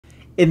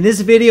In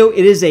this video,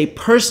 it is a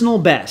personal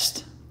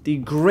best, the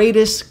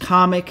greatest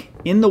comic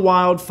in the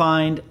wild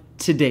find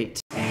to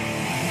date.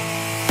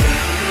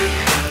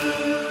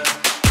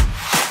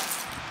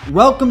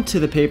 Welcome to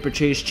the Paper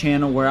Chase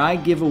channel, where I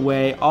give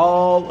away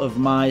all of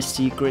my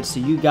secrets so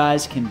you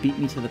guys can beat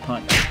me to the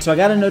punch. So I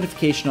got a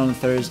notification on a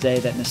Thursday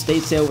that an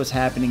estate sale was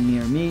happening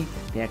near me.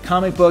 They had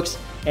comic books,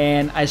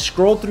 and I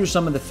scrolled through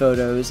some of the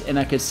photos and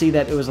I could see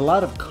that it was a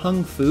lot of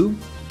kung fu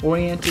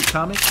oriented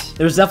comics.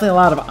 There was definitely a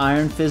lot of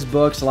Iron Fist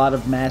books, a lot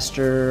of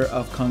Master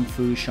of Kung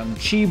Fu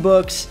Shang-Chi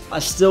books. I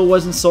still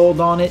wasn't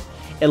sold on it.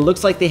 It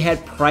looks like they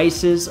had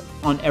prices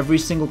on every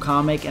single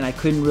comic, and I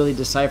couldn't really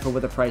decipher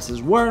what the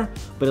prices were,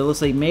 but it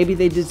looks like maybe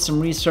they did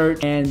some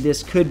research, and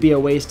this could be a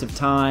waste of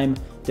time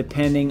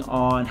depending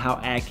on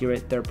how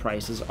accurate their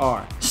prices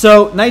are.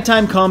 So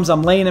nighttime comes,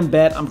 I'm laying in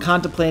bed, I'm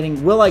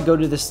contemplating, will I go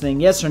to this thing,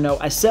 yes or no?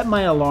 I set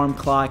my alarm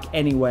clock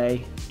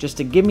anyway, just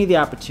to give me the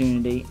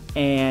opportunity,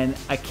 and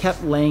I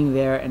kept laying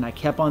there and I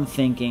kept on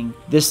thinking,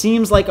 this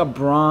seems like a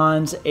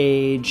Bronze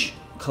Age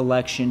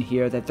collection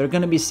here that they're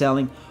gonna be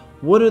selling.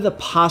 What are the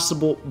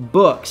possible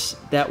books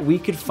that we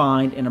could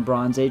find in a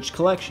Bronze Age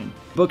collection?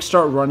 Books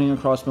start running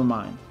across my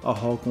mind. A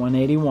Hulk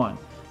 181,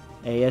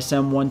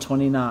 ASM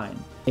 129,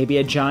 maybe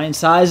a giant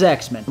size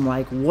X-Men. I'm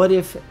like, what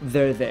if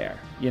they're there,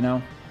 you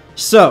know?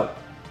 So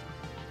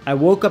I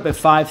woke up at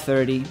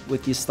 5:30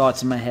 with these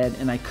thoughts in my head,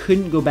 and I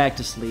couldn't go back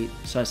to sleep.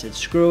 So I said,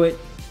 screw it,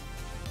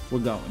 we're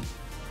going.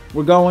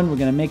 We're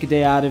gonna make a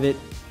day out of it.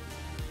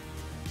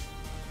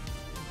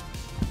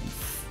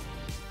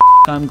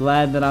 I'm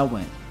glad that I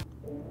went.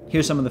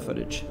 Here's some of the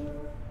footage.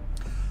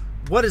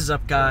 What is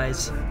up,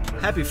 guys?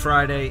 Happy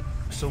Friday.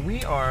 So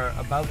we are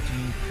about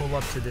to pull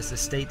up to this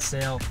estate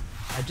sale.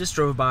 I just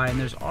drove by and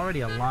there's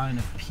already a line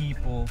of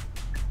people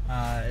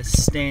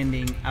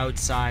standing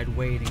outside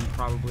waiting,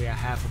 probably a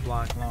half a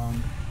block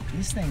long.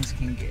 These things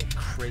can get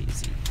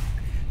crazy.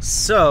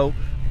 So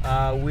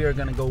we are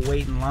gonna go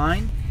wait in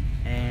line,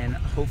 and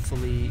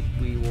hopefully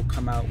we will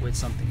come out with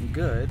something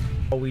good.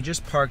 We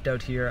just parked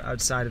out here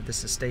outside of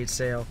this estate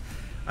sale.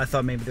 I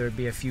thought maybe there would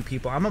be a few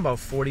people. I'm about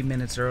 40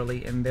 minutes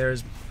early, and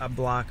there's a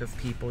block of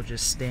people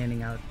just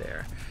standing out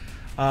there.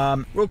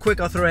 Real quick,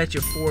 I'll throw at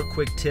you 4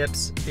 quick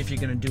tips if you're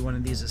gonna do one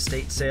of these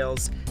estate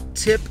sales.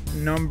 Tip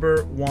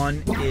number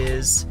 1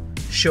 is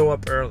show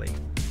up early.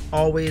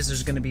 Always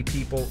there's gonna be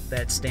people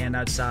that stand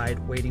outside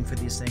waiting for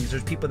these things.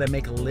 There's people that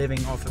make a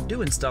living off of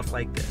doing stuff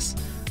like this.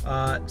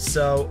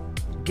 So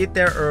get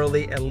there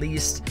early, at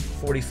least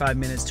 45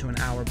 minutes to an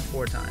hour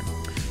before time.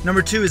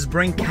 Number 2 is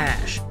bring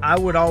cash. I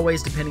would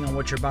always, depending on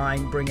what you're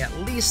buying, bring at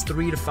least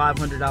 $300 to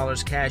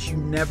 $500 cash. You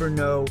never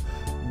know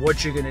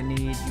what you're gonna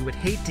need. You would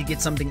hate to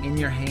get something in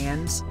your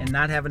hands and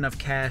not have enough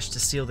cash to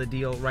seal the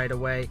deal right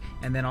away,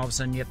 and then all of a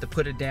sudden you have to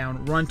put it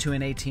down, run to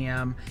an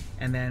ATM,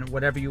 and then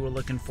whatever you were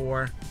looking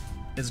for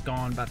is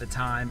gone by the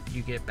time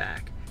you get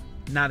back.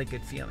 Not a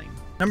good feeling.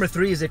 Number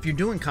 3 is if you're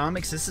doing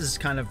comics, this is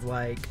kind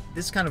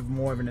of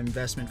more of an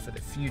investment for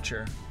the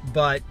future.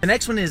 But the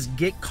next one is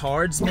get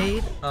cards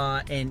made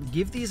and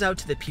give these out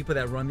to the people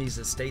that run these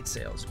estate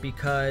sales,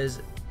 because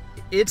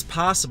it's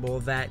possible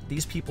that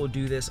these people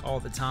do this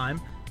all the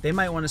time. They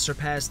might want to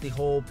surpass the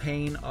whole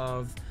pain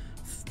of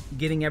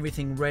getting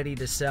everything ready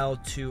to sell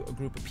to a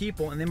group of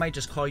people, and they might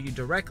just call you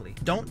directly.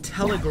 Don't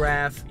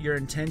telegraph your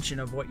intention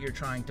of what you're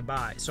trying to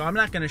buy. So I'm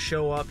not going to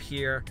show up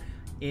here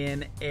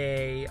in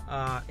a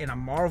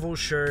Marvel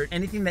shirt,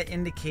 anything that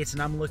indicates that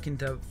I'm looking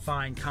to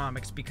find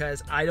comics,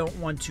 because I don't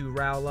want to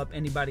rile up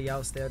anybody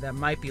else there that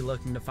might be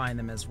looking to find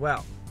them as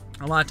well.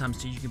 A lot of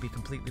times too, you can be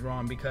completely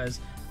wrong,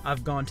 because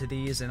I've gone to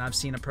these and I've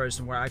seen a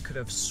person where I could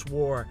have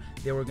swore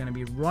they were going to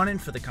be running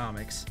for the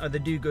comics. The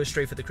dude goes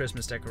straight for the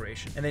Christmas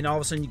decoration, and then all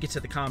of a sudden you get to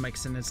the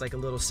comics and it's like a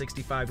little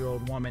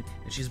 65-year-old woman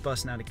and she's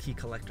busting out a key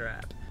collector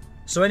app.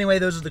 So anyway,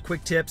 those are the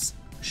quick tips.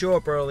 Show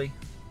up early,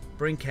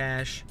 bring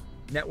cash,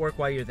 network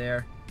while you're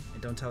there,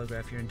 and don't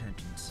telegraph your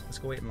intentions. Let's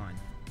go wait in line.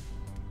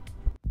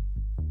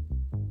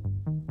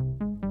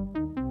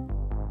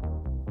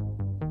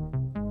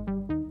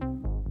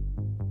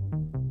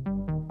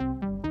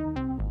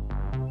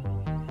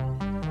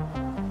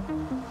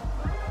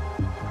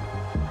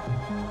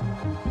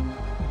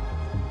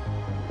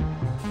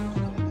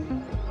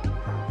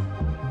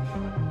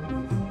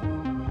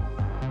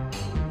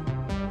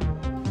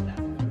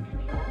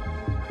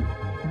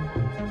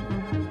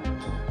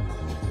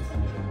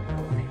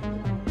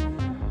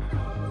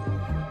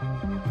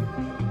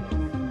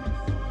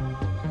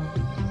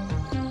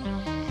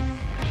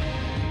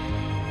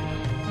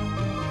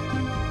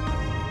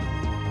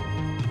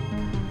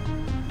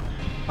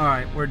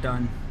 Alright, we're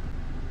done.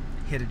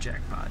 Hit a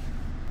jackpot.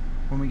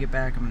 When we get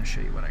back, I'm going to show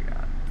you what I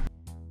got.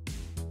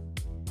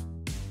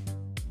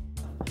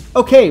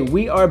 Okay,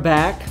 we are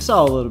back.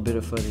 Saw a little bit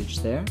of footage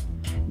there.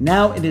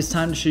 Now it is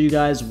time to show you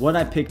guys what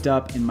I picked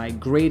up in my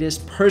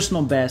greatest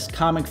personal best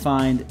comic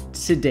find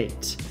to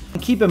date.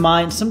 Keep in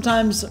mind,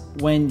 sometimes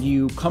when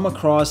you come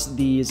across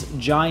these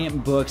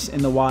giant books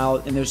in the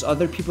wild and there's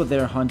other people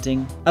there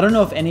hunting, I don't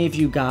know if any of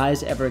you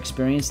guys ever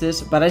experienced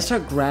this, but I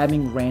start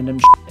grabbing random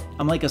shit.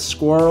 I'm like a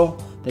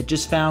squirrel that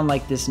just found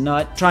like this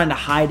nut, trying to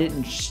hide it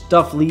and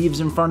stuff leaves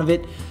in front of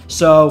it.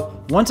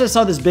 So once I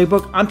saw this big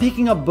book, I'm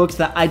picking up books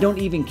that I don't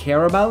even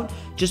care about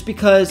just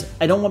because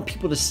I don't want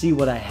people to see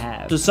what I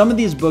have. So some of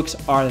these books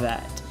are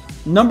that.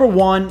 Number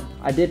one,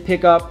 I did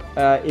pick up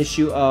an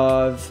issue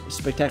of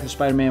Spectacular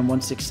Spider-Man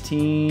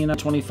 116, a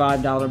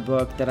 $25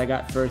 book that I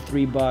got for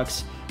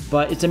 $3,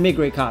 but it's a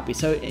mid-grade copy.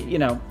 So, you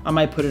know, I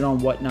might put it on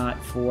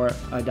Whatnot for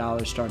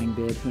 $1 starting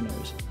bid, who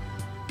knows.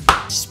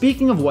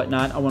 Speaking of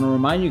Whatnot, I want to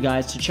remind you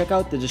guys to check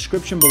out the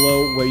description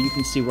below where you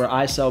can see where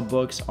I sell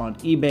books on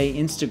eBay,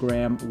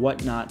 Instagram,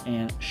 Whatnot,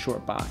 and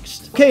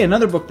Shortboxed. Okay,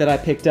 another book that I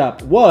picked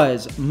up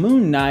was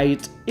Moon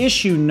Knight,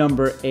 issue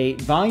number 8,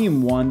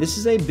 volume 1. This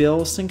is a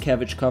Bill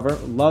Sienkiewicz cover.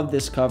 Love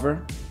this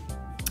cover.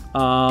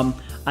 I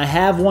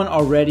have one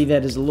already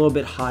that is a little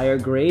bit higher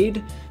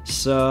grade,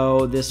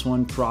 so this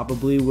one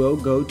probably will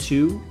go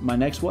to my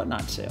next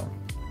Whatnot sale.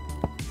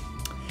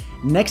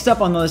 Next up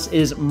on the list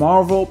is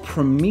Marvel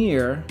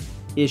Premiere,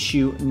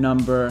 issue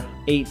number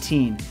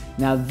 18.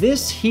 Now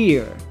this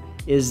here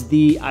is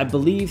the, I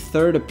believe,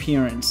 third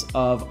appearance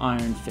of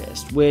Iron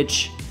Fist,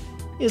 which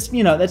is,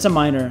 you know, that's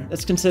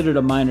considered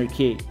a minor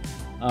key.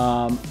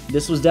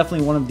 This was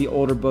definitely one of the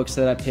older books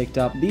that I picked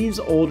up. These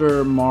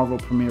older Marvel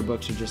Premiere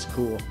books are just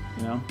cool,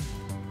 you know.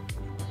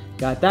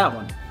 Got that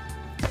one.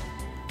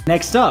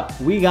 Next up,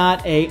 we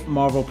got a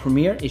Marvel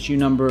Premiere, issue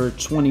number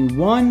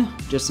 21,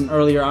 just an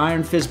earlier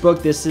Iron Fist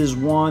book. This is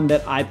one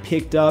that I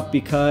picked up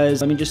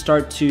because, let me just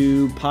start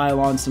to pile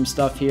on some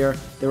stuff here.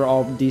 They were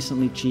all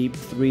decently cheap,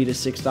 $3 to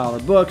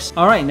 $6 books.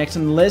 All right, next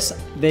on the list,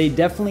 they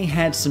definitely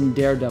had some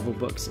Daredevil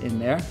books in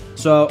there.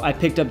 So I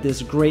picked up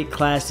this great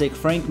classic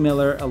Frank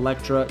Miller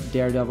Elektra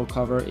Daredevil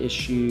cover,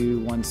 issue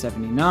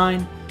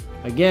 179.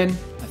 Again,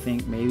 I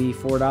think maybe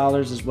 $4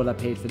 is what I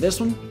paid for this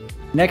one.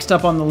 Next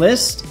up on the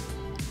list,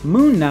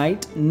 Moon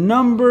Knight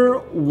number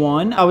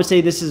 1. I would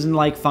say this is in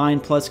like fine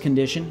plus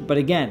condition, but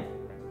again,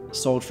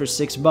 sold for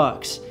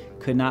 $6.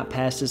 Could not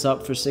pass this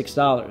up for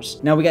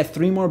 $6. Now we got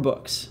 3 more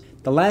books.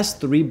 The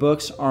last 3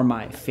 books are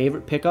my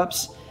favorite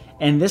pickups,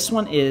 and this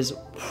one is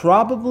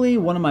probably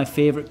one of my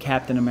favorite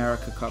Captain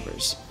America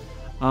covers.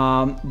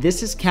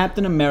 This is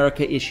Captain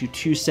America issue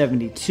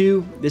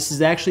 272. This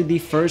is actually the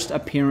first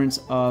appearance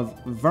of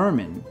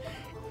Vermin.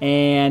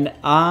 And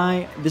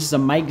this is a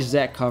Mike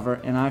Zeck cover,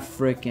 and I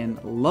freaking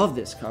love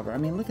this cover. I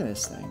mean, look at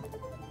this thing.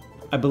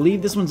 I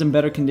believe this one's in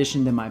better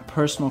condition than my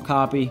personal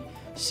copy.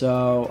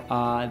 So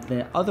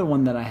the other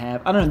one that I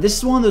have, I don't know, this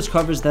is one of those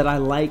covers that I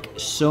like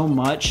so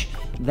much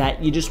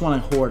that you just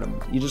want to hoard them.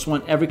 You just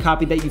want every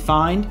copy that you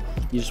find,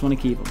 you just want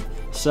to keep them.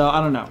 So I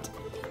don't know.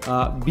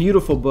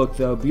 Beautiful book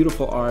though,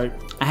 beautiful art.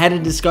 I had a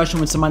discussion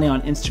with somebody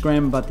on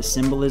Instagram about the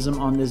symbolism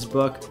on this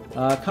book.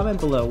 Comment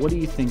below, what do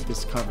you think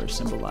this cover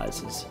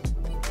symbolizes?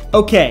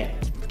 Okay,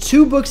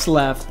 2 books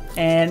left,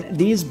 and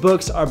these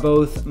books are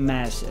both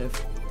massive.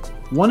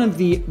 One of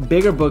the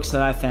bigger books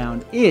that I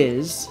found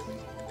is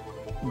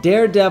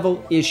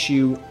Daredevil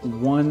issue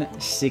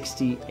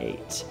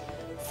 168.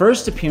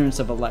 First appearance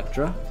of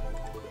Elektra.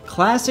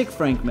 Classic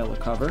Frank Miller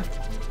cover.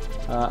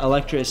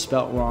 Elektra is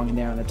spelt wrong in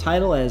there in the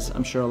title, as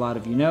I'm sure a lot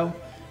of you know.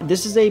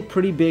 This is a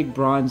pretty big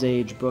Bronze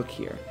Age book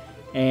here.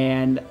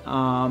 And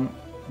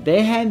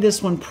they had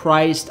this one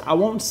priced, I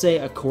won't say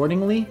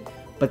accordingly,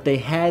 but they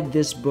had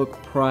this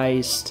book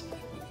priced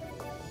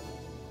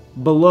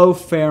below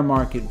fair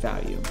market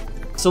value.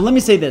 So let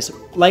me say this,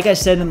 like I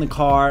said in the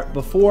car,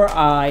 before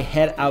I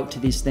head out to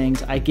these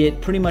things, I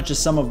get pretty much a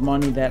sum of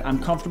money that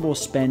I'm comfortable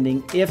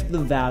spending if the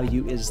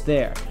value is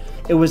there.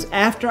 It was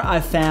after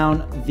I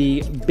found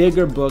the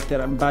bigger book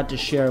that I'm about to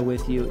share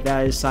with you that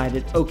I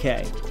decided,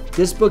 okay,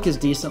 this book is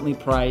decently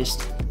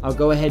priced. I'll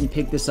go ahead and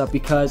pick this up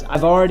because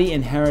I've already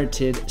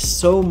inherited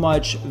so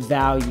much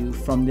value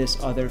from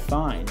this other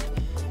find.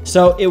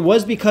 So it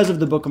was because of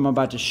the book I'm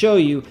about to show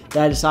you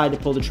that I decided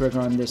to pull the trigger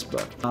on this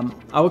book.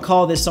 I would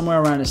call this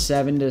somewhere around a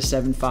 7 to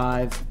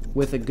 7.5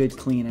 with a good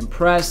clean and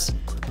press.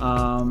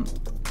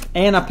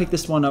 And I picked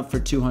this one up for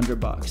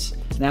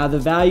 $200. Now the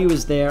value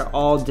is there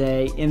all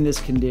day in this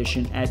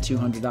condition at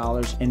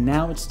 $200. And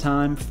now it's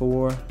time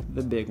for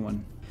the big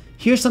one.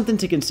 Here's something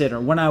to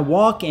consider. When I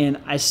walk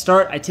in, I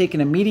take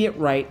an immediate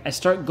right. I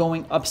start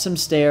going up some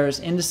stairs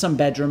into some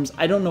bedrooms.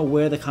 I don't know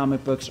where the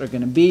comic books are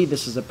going to be.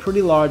 This is a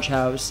pretty large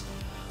house.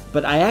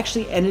 But I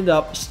actually ended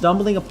up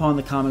stumbling upon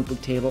the comic book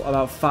table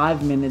about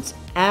 5 minutes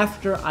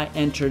after I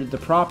entered the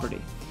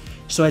property.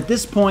 So at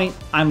this point,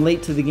 I'm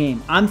late to the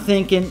game. I'm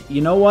thinking,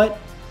 you know what?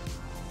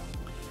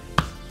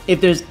 If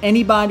there's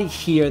anybody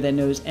here that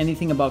knows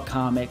anything about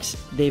comics,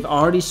 they've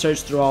already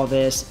searched through all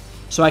this.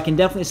 So I can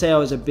definitely say I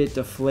was a bit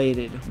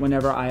deflated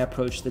whenever I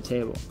approached the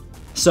table.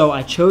 So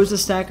I chose a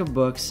stack of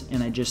books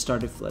and I just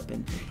started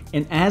flipping.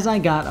 And as I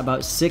got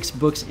about 6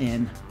 books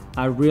in,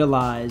 I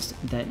realized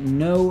that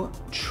no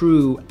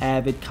true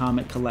avid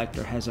comic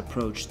collector has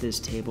approached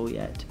this table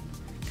yet.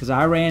 Because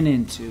I ran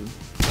into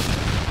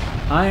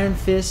Iron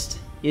Fist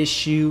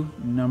issue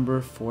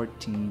number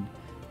 14.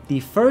 The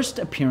first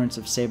appearance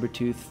of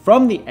Sabretooth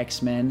from the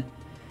X-Men.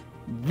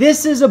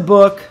 This is a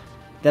book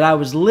that I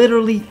was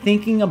literally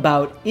thinking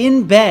about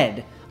in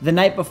bed the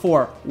night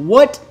before.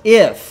 What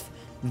if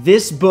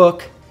this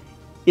book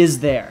is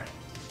there?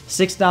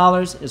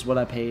 $6 is what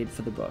I paid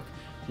for the book.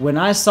 When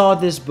I saw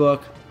this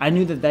book, I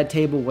knew that that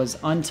table was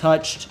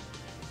untouched,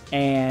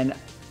 and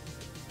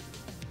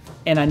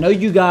I know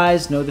you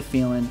guys know the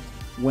feeling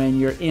when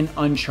you're in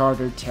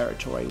uncharted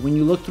territory. When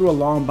you look through a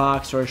long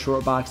box or a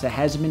short box that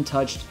hasn't been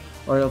touched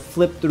or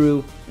flipped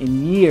through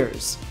in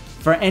years.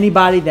 For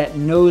anybody that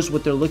knows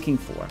what they're looking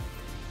for,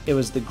 it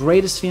was the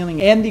greatest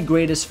feeling and the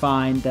greatest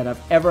find that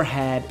I've ever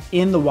had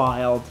in the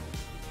wild.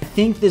 I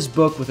think this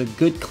book with a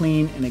good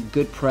clean and a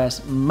good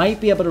press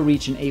might be able to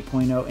reach an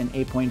 8.0 and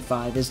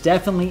 8.5. It's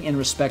definitely in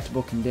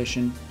respectable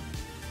condition.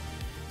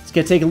 It's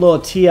gonna take a little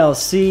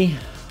TLC,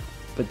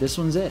 but this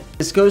one's it.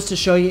 This goes to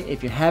show you,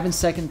 if you're having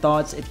second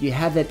thoughts, if you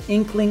have that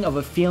inkling of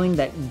a feeling,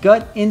 that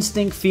gut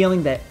instinct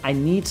feeling that I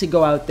need to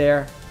go out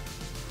there,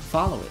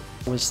 follow it.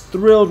 I was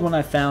thrilled when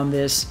I found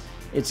this.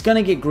 It's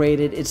gonna get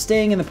graded. It's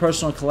staying in the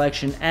personal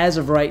collection as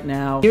of right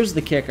now. Here's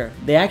the kicker.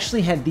 They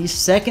actually had the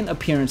second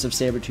appearance of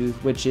Sabretooth,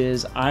 which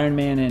is Iron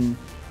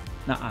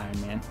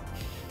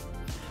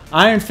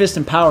Fist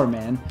and Power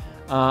Man.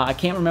 I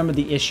can't remember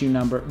the issue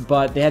number,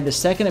 but they had the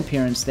second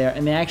appearance there,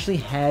 and they actually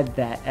had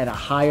that at a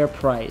higher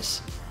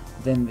price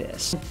than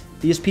this.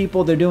 These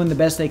people, they're doing the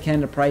best they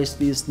can to price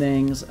these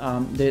things.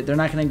 They're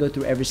not going to go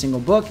through every single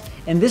book,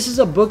 and this is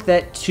a book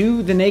that,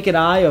 to the naked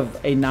eye of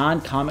a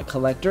non-comic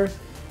collector,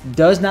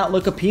 does not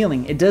look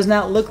appealing. It does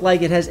not look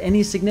like it has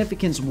any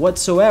significance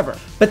whatsoever.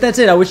 But that's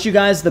it. I wish you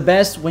guys the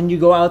best when you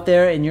go out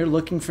there and you're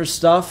looking for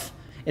stuff.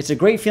 It's a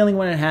great feeling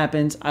when it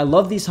happens. I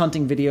love these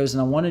hunting videos,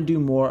 and I want to do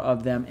more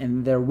of them,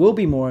 and there will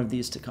be more of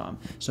these to come.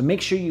 So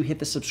make sure you hit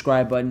the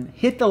subscribe button,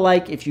 hit the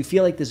like if you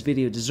feel like this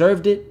video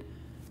deserved it,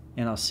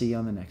 and I'll see you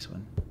on the next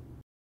one.